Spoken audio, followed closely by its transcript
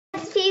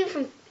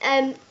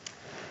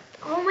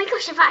Oh my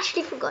gosh, I've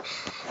actually forgot.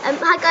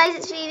 Hi guys,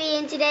 it's Phoebe,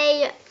 and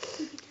today,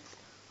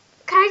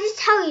 can I just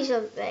tell you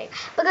something?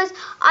 Because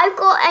I've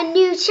got a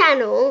new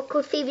channel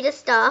called Phoebe Does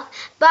Stuff,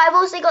 but I've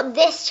also got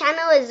this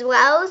channel as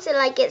well, so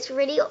like it's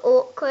really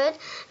awkward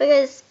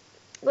because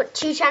I've got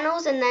two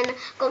channels and then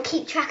I've got to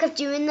keep track of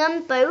doing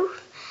them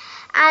both.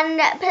 And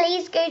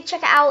please go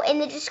check it out in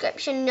the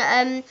description.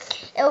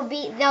 There'll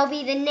be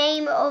the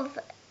name of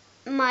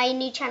my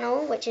new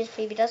channel, which is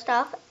Phoebe Does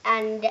Stuff,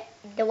 and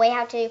the way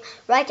how to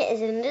write it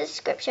is in the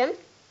description.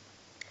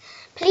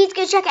 Please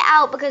go check it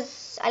out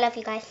because I love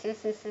you guys.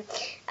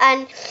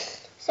 And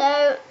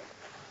so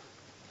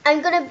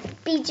I'm gonna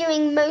be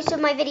doing most of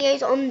my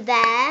videos on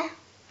there.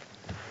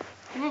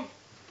 And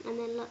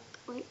then look,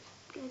 wait,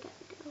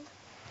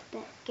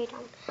 go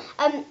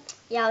down.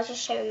 Yeah, I was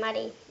just showing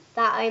Maddie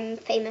that I'm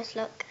famous.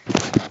 Look,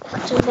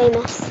 I'm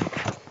famous.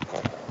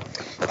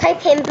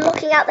 Type in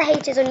 "blocking out the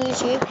haters" on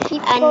YouTube.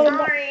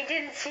 Sorry,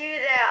 didn't see you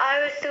there. I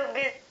was so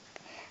busy.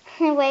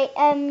 Wait,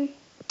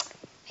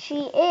 she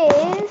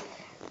is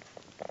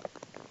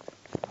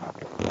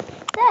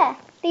there.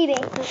 Phoebe.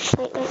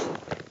 Wait.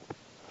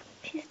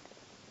 She's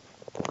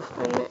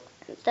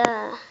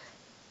there.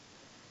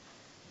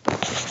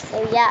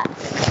 So yeah,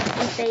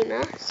 I'm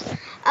famous.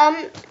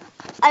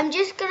 I'm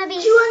just gonna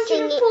be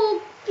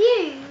 204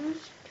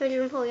 views.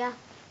 204, yeah.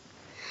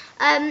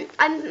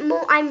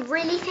 I'm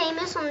really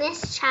famous on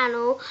this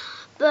channel,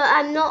 but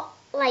I'm not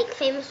like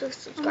famous with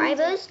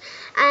subscribers,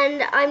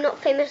 and I'm not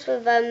famous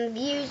with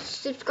views,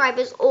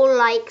 subscribers, or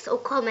likes or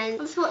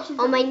comments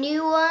on my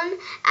new one,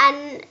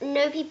 and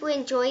no people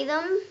enjoy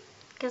them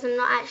because I'm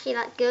not actually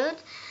that good.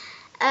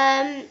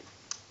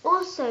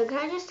 Also, can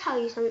I just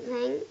tell you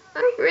something?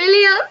 I'm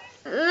really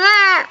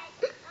upset.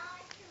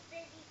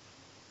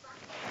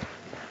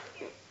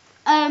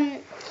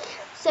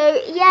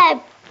 So yeah,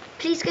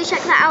 please go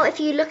check that out. If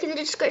you look in the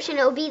description,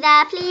 it will be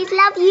there. Please,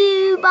 love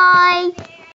you. Bye.